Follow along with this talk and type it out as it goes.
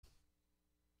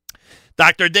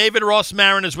Dr. David Ross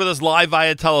Marin is with us live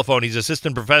via telephone. He's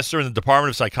assistant professor in the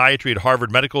Department of Psychiatry at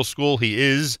Harvard Medical School. He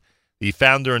is the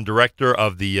founder and director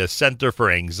of the Center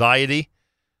for Anxiety.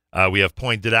 We have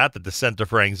pointed out that the Center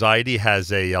for Anxiety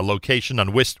has a location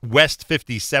on West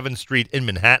 57th Street in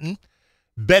Manhattan,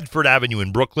 Bedford Avenue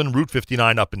in Brooklyn, Route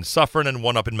 59 up in Suffern, and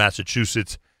one up in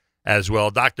Massachusetts as well.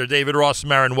 Dr. David Ross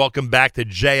Marin, welcome back to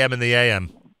JM in the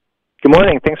AM. Good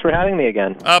morning. Thanks for having me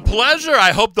again. A pleasure.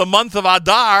 I hope the month of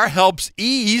Adar helps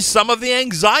ease some of the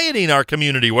anxiety in our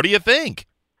community. What do you think?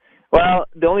 Well,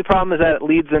 the only problem is that it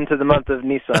leads into the month of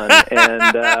Nisan,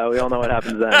 and we all know what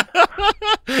happens then.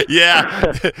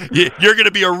 Yeah. You're going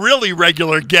to be a really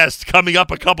regular guest coming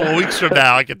up a couple of weeks from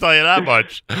now, I can tell you that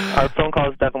much. Our phone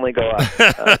calls definitely go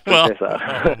up. Well,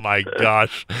 oh my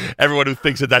gosh. Everyone who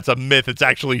thinks that that's a myth, it's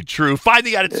actually true.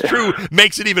 Finding out it's true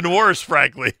makes it even worse,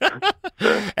 frankly.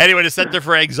 Anyway, the Center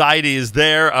for Anxiety is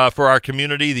there for our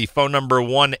community. The phone number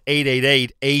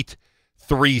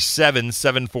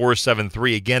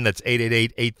 1-888-837-7473. Again, that's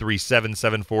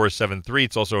 888-837-7473.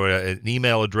 It's also an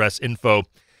email address,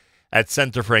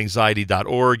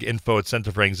 info@centerforanxiety.org,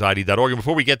 info@centerforanxiety.org. And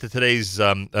before we get to today's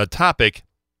topic,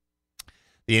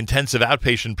 the intensive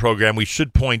outpatient program, we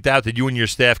should point out that you and your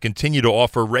staff continue to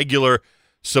offer regular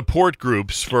support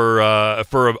groups for a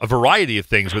variety of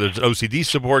things, whether it's an OCD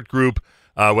support group,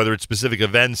 whether it's specific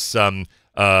events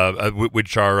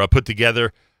which are put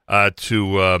together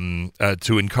to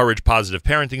encourage positive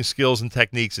parenting skills and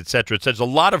techniques, et cetera, et cetera. There's a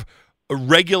lot of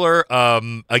regular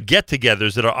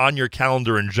get-togethers that are on your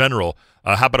calendar in general.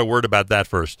 How about a word about that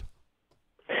first?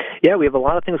 Yeah, we have a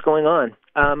lot of things going on.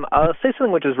 I'll say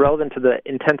something which is relevant to the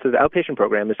intensive outpatient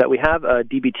program is that we have a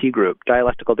DBT group,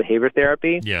 Dialectical Behavior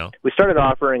Therapy. Yeah. We started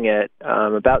offering it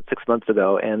about 6 months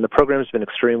ago, and the program's been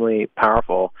extremely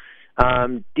powerful.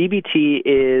 DBT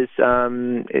is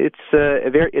it's a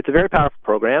very powerful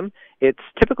program. It's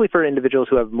typically for individuals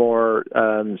who have more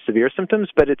severe symptoms,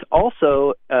 but it's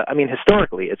also,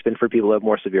 historically, it's been for people who have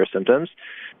more severe symptoms.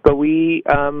 But we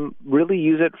really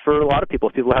use it for a lot of people.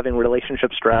 People having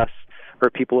relationship stress, or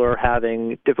people who are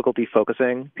having difficulty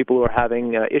focusing, people who are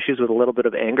having issues with a little bit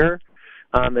of anger,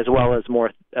 as well as more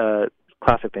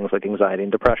classic things like anxiety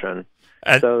and depression.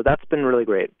 So that's been really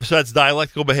great. So that's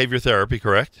dialectical behavior therapy,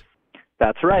 correct?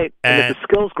 That's right. And it's a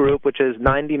skills group, which is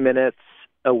 90 minutes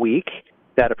a week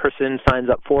that a person signs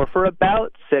up for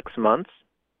about 6 months.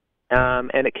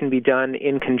 And it can be done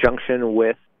in conjunction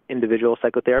with individual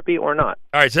psychotherapy or not.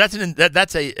 All right, so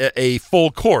that's a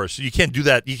full course. You can't do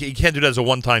that. You can't do that as a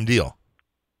one-time deal.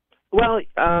 Well,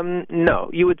 no.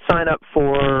 You would sign up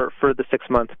for the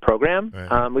 6-month program.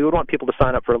 Right. We would want people to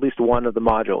sign up for at least one of the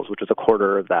modules, which is a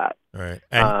quarter of that. Right.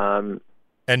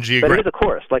 But it is a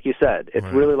course, like you said. It's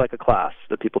really like a class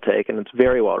that people take, and it's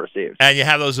very well received. And you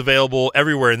have those available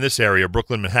everywhere in this area,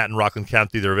 Brooklyn, Manhattan, Rockland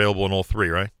County. They're available in all three,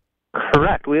 right?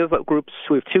 Correct. We have groups.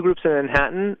 We have 2 groups in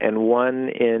Manhattan, and 1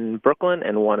 in Brooklyn,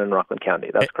 and 1 in Rockland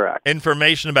County. That's correct.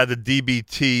 Information about the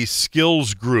DBT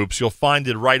skills groups, you'll find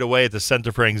it right away at the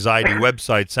Center for Anxiety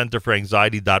website,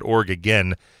 centerforanxiety.org.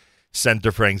 Again,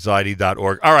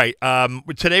 centerforanxiety.org. All right.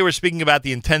 Today we're speaking about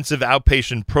the intensive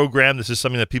outpatient program. This is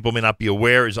something that people may not be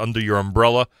aware is under your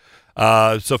umbrella.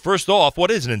 So first off, what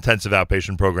is an intensive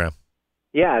outpatient program?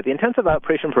 Yeah, the intensive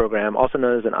outpatient program, also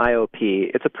known as an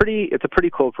IOP, it's a pretty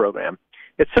cool program.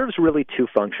 It serves really 2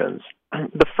 functions.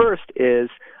 The first is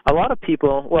a lot of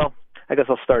people, well, I guess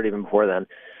I'll start even before then.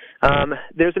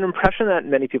 There's an impression that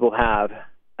many people have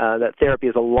that therapy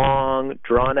is a long,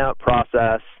 drawn-out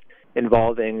process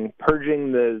involving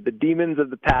purging the demons of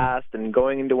the past and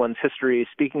going into one's history,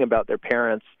 speaking about their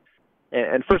parents.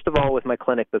 And first of all, with my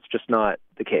clinic, that's just not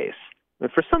the case. And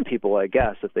for some people, I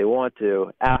guess, if they want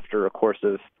to, after a course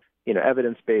of,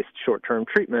 evidence-based short-term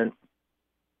treatment,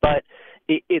 but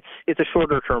it's a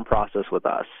shorter-term process with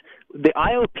us. The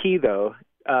IOP, though,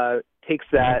 takes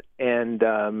that and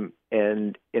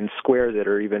squares it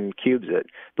or even cubes it,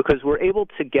 because we're able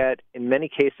to get, in many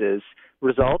cases,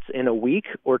 results in a week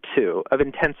or 2 of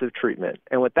intensive treatment.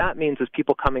 And what that means is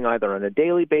people coming either on a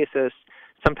daily basis,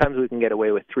 sometimes we can get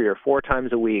away with 3 or 4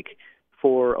 times a week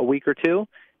for a week or 2,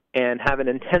 and have an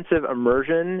intensive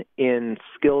immersion in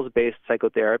skills-based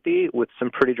psychotherapy with some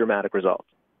pretty dramatic results.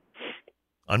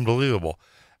 Unbelievable.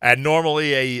 And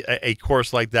normally a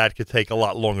course like that could take a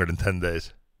lot longer than 10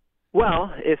 days.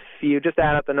 Well, if you just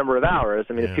add up the number of hours,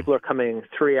 if people are coming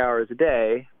 3 hours a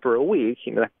day for a week,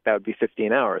 that would be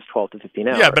 15 hours, 12 to 15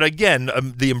 hours. Yeah, but again,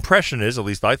 the impression is, at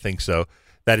least I think so,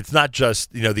 that it's not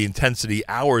just, the intensity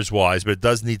hours-wise, but it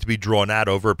does need to be drawn out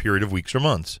over a period of weeks or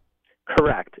months.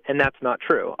 Correct, and that's not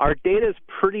true. Our data is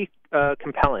pretty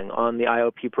compelling on the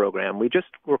IOP program. We just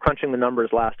were crunching the numbers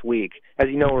last week. As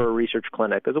you know, we're a research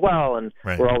clinic as well, and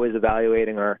Right. we're always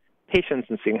evaluating our patients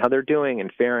and seeing how they're doing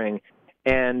and faring.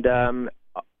 And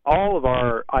all of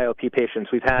our IOP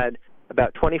patients, we've had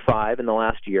about 25 in the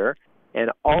last year,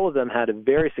 and all of them had a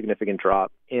very significant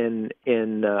drop in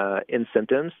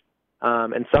symptoms.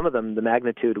 And some of them, the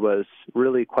magnitude was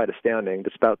really quite astounding,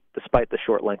 despite the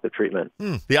short length of treatment.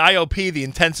 The IOP, the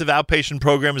intensive outpatient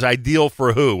program, is ideal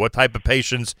for who? What type of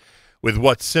patients with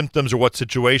what symptoms or what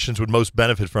situations would most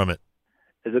benefit from it?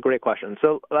 Is a great question.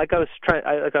 So, like I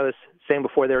was saying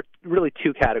before, there are really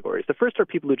two categories. The first are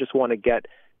people who just want to get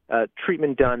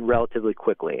treatment done relatively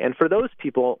quickly, and for those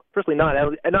people, firstly, not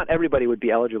everybody would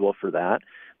be eligible for that.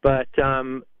 But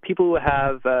people who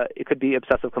have, it could be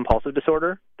obsessive compulsive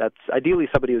disorder. That's ideally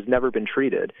somebody who's never been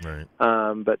treated. Right.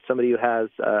 But somebody who has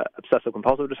obsessive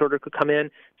compulsive disorder could come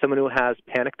in. Someone who has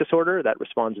panic disorder, that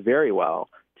responds very well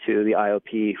to the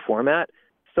IOP format.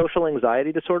 Social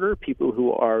anxiety disorder, people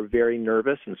who are very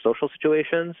nervous in social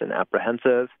situations and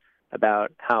apprehensive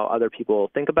about how other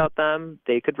people think about them,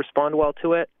 they could respond well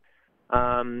to it.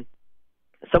 Someone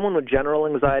with general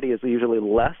anxiety is usually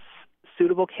less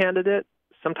suitable candidate.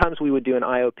 Sometimes we would do an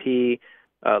IOP,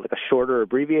 like a shorter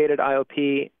abbreviated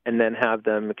IOP, and then have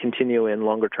them continue in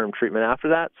longer-term treatment after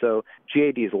that. So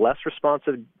GAD is less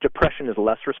responsive. Depression is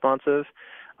less responsive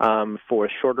for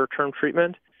shorter-term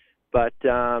treatment. But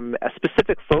a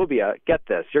specific phobia, get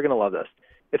this, you're going to love this.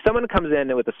 If someone comes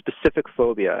in with a specific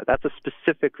phobia, that's a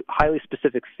specific, highly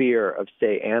specific fear of,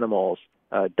 say, animals,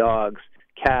 dogs,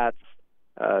 cats,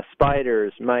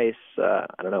 spiders, mice,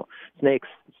 snakes.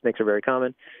 Snakes are very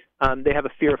common. They have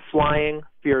a fear of flying,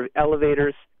 fear of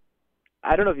elevators.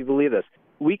 I don't know if you believe this.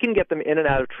 We can get them in and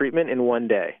out of treatment in one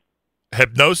day.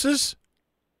 Hypnosis?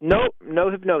 No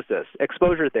hypnosis.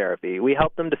 Exposure therapy. We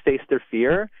help them to face their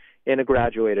fear in a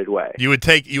graduated way. You would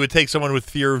take someone with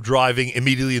fear of driving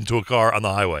immediately into a car on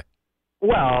the highway.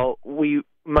 Well, it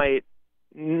might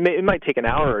take an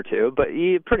hour or two, but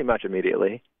pretty much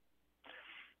immediately.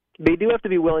 They do have to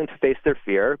be willing to face their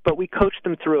fear, but we coach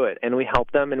them through it, and we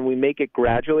help them, and we make it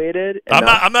graduated.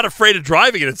 I'm not afraid of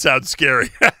driving, and it sounds scary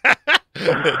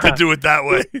to do it that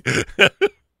way.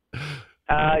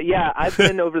 Yeah, I've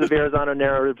been over the Verrazano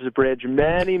Narrows Bridge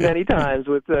many, many times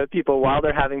with people while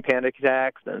they're having panic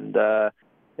attacks, and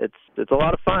it's a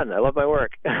lot of fun. I love my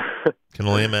work. Can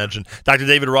only imagine. Dr.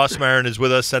 David Rossmarin is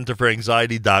with us,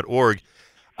 centerforanxiety.org.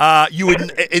 You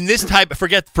would, in this type,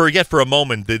 forget for a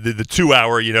moment the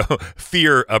 2-hour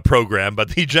fear program, but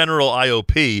the general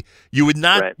IOP, you would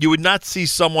not see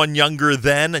someone younger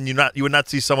than, and you would not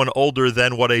see someone older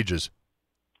than what ages?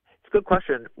 It's a good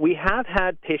question. We have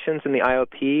had patients in the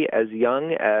IOP as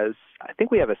young as, I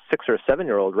think we have a 6 or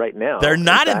 7-year-old right now. They're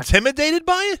not intimidated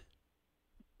by it?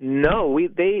 No,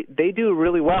 they do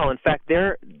really well. In fact,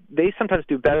 they sometimes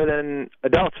do better than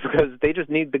adults because they just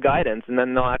need the guidance, and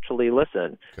then they'll actually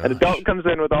listen. Gosh. An adult comes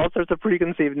in with all sorts of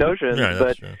preconceived notions, right,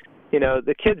 but true.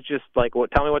 The kids just like, well,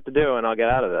 tell me what to do, and I'll get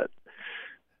out of it.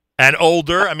 And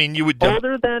older, I mean, you would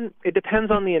older than it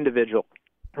depends on the individual.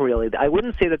 Really, I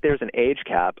wouldn't say that there's an age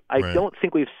cap. I don't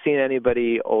think we've seen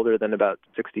anybody older than about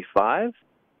 65,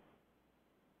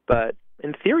 but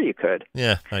in theory, you could.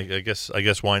 Yeah, I guess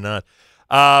why not?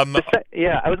 I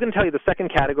was going to tell you the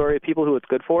second category of people who it's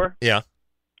good for. Yeah.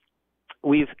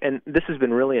 And this has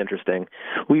been really interesting.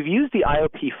 We've used the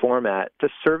IOP format to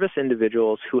service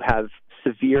individuals who have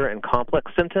severe and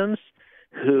complex symptoms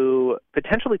who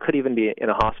potentially could even be in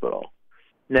a hospital.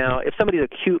 Now, if somebody's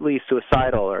acutely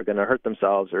suicidal or going to hurt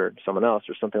themselves or someone else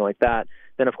or something like that,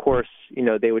 then of course,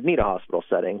 they would need a hospital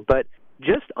setting. But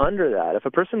just under that, if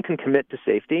a person can commit to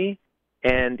safety,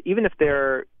 and even if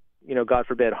they're God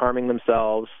forbid, harming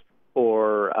themselves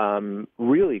or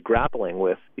really grappling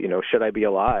with, should I be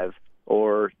alive,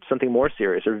 or something more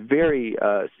serious, or very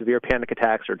severe panic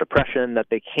attacks or depression that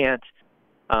they can't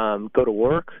go to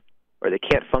work or they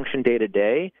can't function day to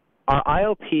day, our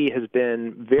IOP has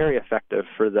been very effective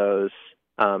for those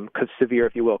severe,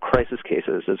 if you will, crisis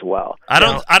cases as well. I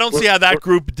don't see how that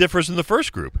group differs from the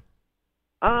first group.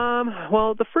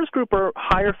 Well, the first group are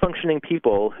higher functioning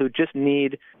people who just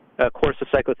need a course of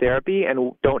psychotherapy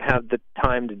and don't have the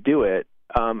time to do it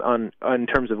in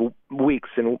terms of weeks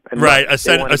and right,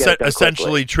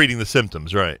 essentially treating the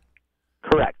symptoms, right?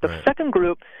 Correct. The second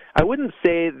group, I wouldn't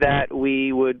say that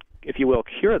we would, if you will,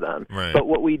 cure them, but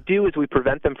what we do is we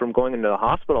prevent them from going into the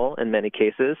hospital. In many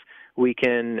cases, we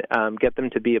can get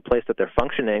them to be a place that they're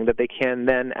functioning, that they can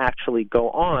then actually go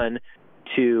on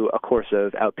to a course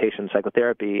of outpatient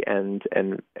psychotherapy and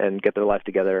get their life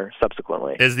together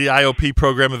subsequently. Is the IOP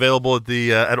program available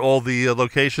at all the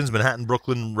locations, Manhattan,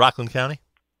 Brooklyn, Rockland County?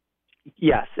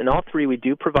 Yes, in all three we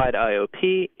do provide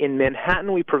IOP. In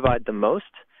Manhattan we provide the most,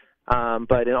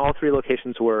 but in all three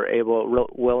locations we're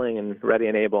willing and ready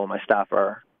and able. My staff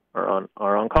are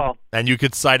on call. And you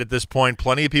could cite at this point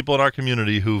plenty of people in our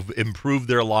community who've improved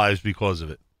their lives because of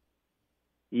it.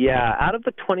 Yeah, out of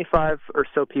the 25 or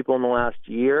so people in the last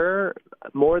year,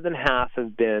 more than half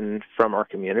have been from our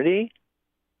community.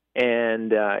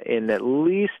 And in at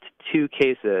least 2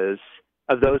 cases,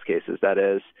 of those cases, that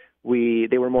is,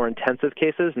 they were more intensive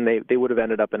cases, and they would have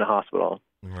ended up in a hospital.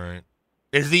 Right.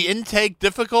 Is the intake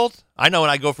difficult? I know when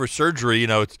I go for surgery,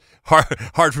 it's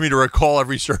hard for me to recall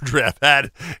every surgery I've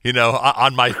had,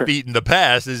 on my feet in the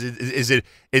past. Is it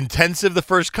intensive the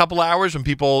first couple hours when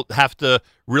people have to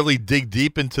really dig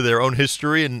deep into their own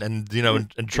history and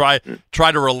try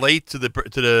to relate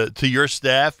to your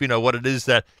staff, what it is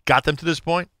that got them to this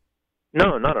point?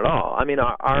 No, not at all. I mean,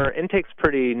 our intake's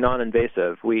pretty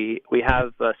non-invasive. We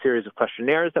have a series of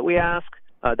questionnaires that we ask.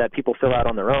 That people fill out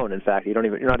on their own. In fact, you're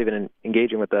not even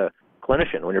engaging with the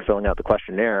clinician when you're filling out the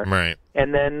questionnaire. Right.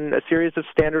 And then a series of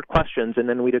standard questions, and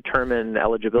then we determine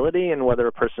eligibility and whether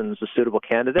a person's a suitable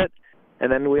candidate,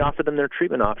 and then we offer them their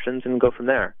treatment options and go from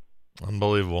there.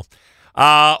 Unbelievable.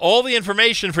 All the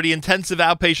information for the intensive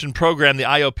outpatient program, the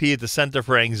IOP at the Center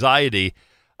for Anxiety,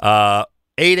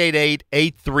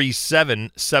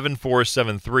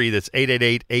 888-837-7473. That's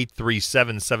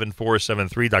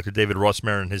 888-837-7473. Dr. David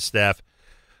Rossmarin and his staff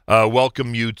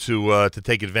welcome you to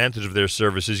take advantage of their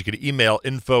services. You can email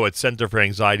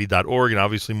info@centerforanxiety.org, and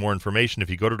obviously more information if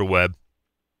you go to the web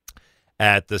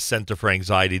at the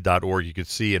centerforanxiety.org. You can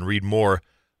see and read more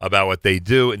about what they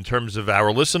do. In terms of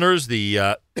our listeners,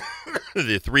 the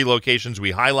the 3 locations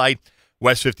we highlight: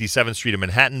 West 57th Street in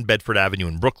Manhattan, Bedford Avenue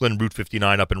in Brooklyn, Route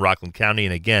 59 up in Rockland County,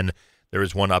 and again, there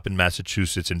is one up in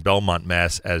Massachusetts in Belmont,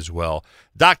 Mass. as well.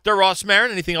 Dr. Rossmarin,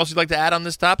 anything else you'd like to add on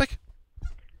this topic?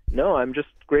 No, I'm just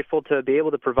grateful to be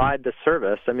able to provide this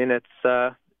service. I mean,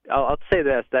 I'll say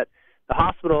this, that the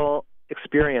hospital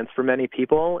experience for many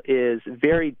people is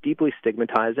very deeply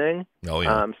stigmatizing. Oh,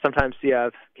 yeah. Sometimes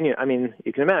you can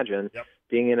imagine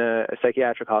being in a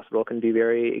psychiatric hospital can be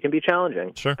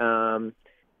challenging. Sure.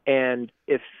 And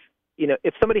if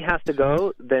somebody has to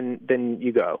go, then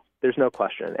you go. There's no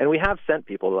question. And we have sent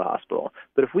people to the hospital.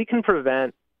 But if we can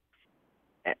prevent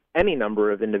any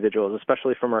number of individuals,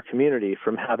 especially from our community,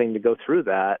 from having to go through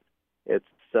that, it's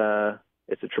a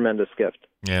tremendous gift.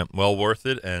 Yeah, well worth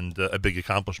it, and a big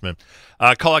accomplishment.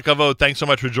 Kol hakavod, thanks so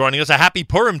much for joining us. A happy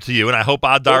Purim to you, and I hope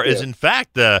Adar is, in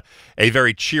fact, a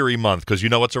very cheery month, because you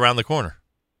know what's around the corner.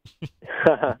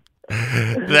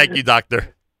 Thank you,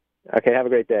 Doctor. Okay, have a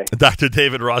great day. Dr.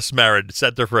 David Rossmarin,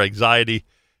 Center for Anxiety.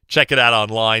 Check it out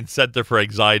online,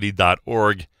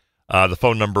 centerforanxiety.org. The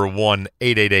phone number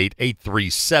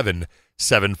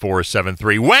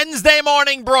 1-888-837-7473. Wednesday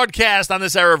morning broadcast on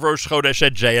this Erev Rosh Chodesh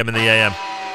at JM in the AM.